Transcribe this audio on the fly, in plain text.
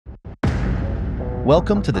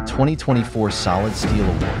Welcome to the 2024 Solid Steel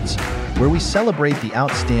Awards, where we celebrate the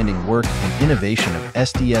outstanding work and innovation of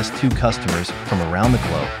SDS2 customers from around the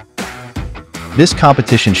globe. This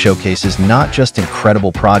competition showcases not just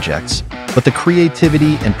incredible projects, but the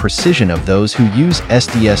creativity and precision of those who use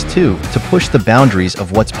SDS2 to push the boundaries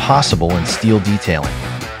of what's possible in steel detailing.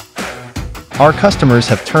 Our customers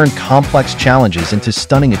have turned complex challenges into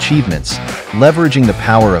stunning achievements, leveraging the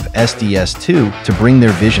power of SDS2 to bring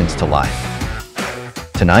their visions to life.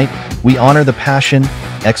 Tonight, we honor the passion,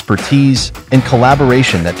 expertise, and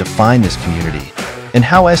collaboration that define this community, and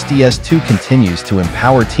how SDS2 continues to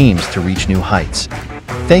empower teams to reach new heights.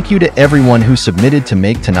 Thank you to everyone who submitted to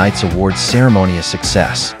make tonight's awards ceremony a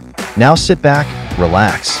success. Now sit back,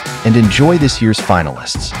 relax, and enjoy this year's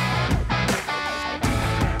finalists.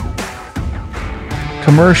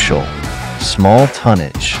 Commercial, small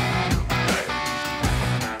tonnage.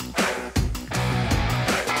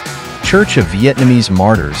 Church of Vietnamese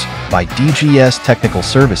Martyrs by DGS Technical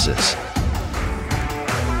Services.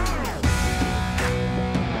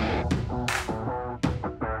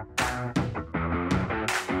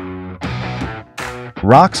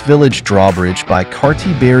 Rocks Village Drawbridge by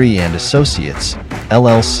Carty Berry and Associates,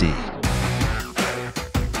 LLC.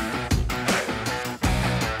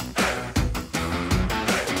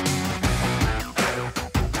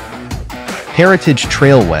 Heritage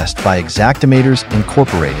Trail West by Exactimators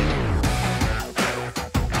Incorporated.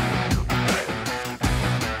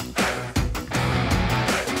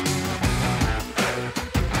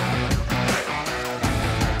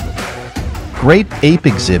 Great Ape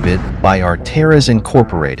Exhibit by Arteras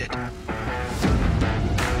Incorporated.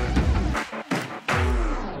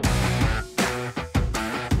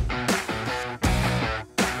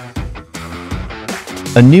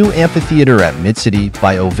 A New Amphitheater at Mid-City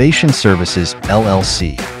by Ovation Services,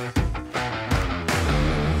 LLC.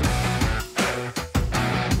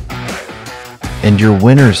 And your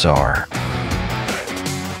winners are...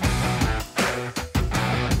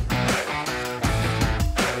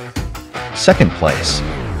 Second place,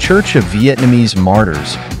 Church of Vietnamese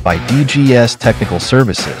Martyrs by DGS Technical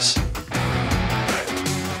Services.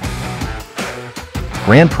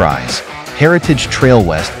 Grand Prize, Heritage Trail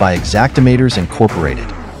West by Exactimators Incorporated.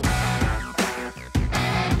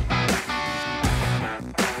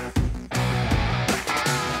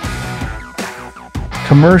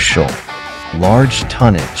 Commercial, large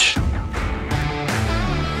tonnage.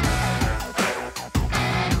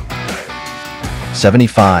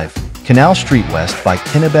 '75. Canal Street West by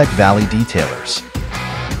Kennebec Valley Detailers.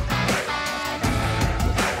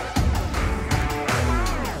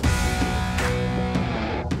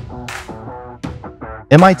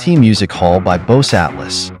 MIT Music Hall by Bose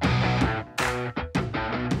Atlas.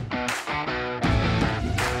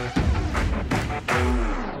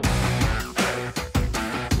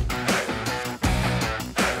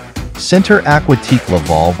 Centre Aquatique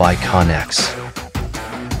Laval by Connex.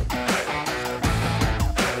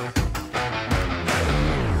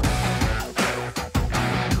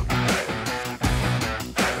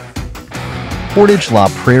 Portage La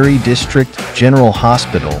Prairie District General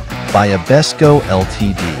Hospital by Abesco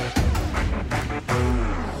Ltd.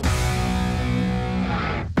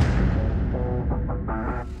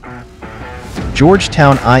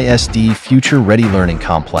 Georgetown ISD Future Ready Learning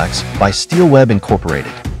Complex by Steelweb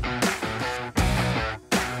Incorporated.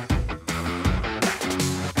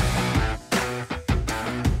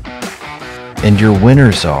 And your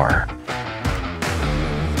winners are...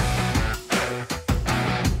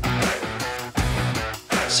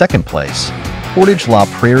 Second place, Portage La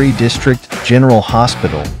Prairie District General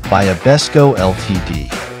Hospital by Abesco Ltd.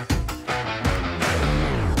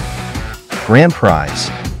 Grand Prize,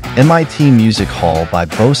 MIT Music Hall by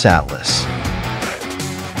Bose Atlas.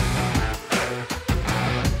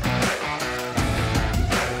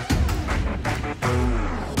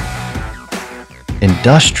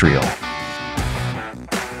 Industrial.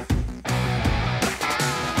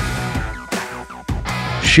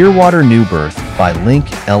 Shearwater New Birth by Link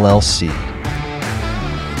LLC.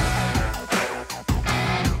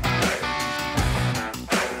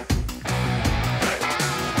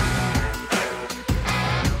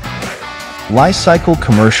 Lifecycle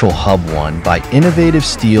Commercial Hub 1 by Innovative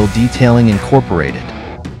Steel Detailing Incorporated.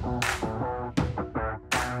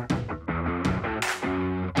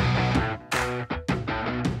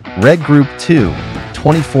 Red Group 2,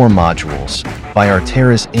 24 modules by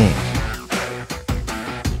Arteras Inc.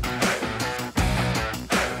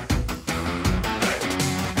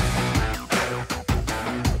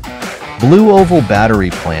 Blue Oval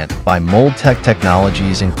Battery Plant by Moldtech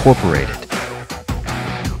Technologies Incorporated.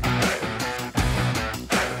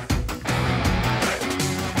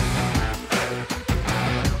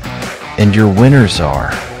 And your winners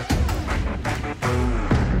are...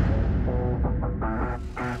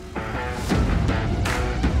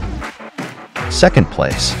 Second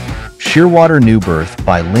place, Shearwater New Birth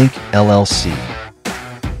by Link LLC.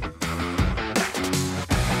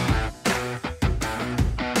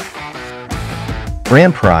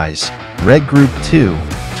 Grand Prize, Red Group 2,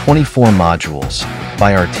 24 modules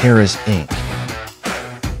by Arteris Inc.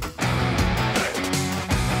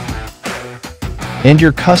 And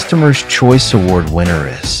your Customer's Choice Award winner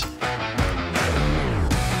is...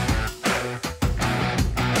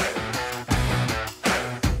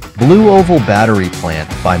 Blue Oval Battery Plant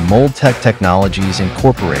by Moldtech Technologies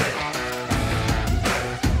Incorporated.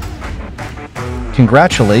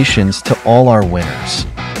 Congratulations to all our winners.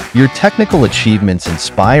 Your technical achievements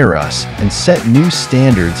inspire us and set new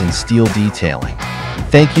standards in steel detailing.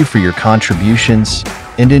 Thank you for your contributions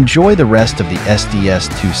and enjoy the rest of the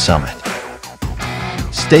SDS2 Summit.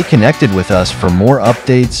 Stay connected with us for more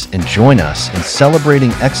updates and join us in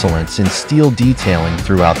celebrating excellence in steel detailing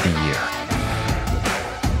throughout the year.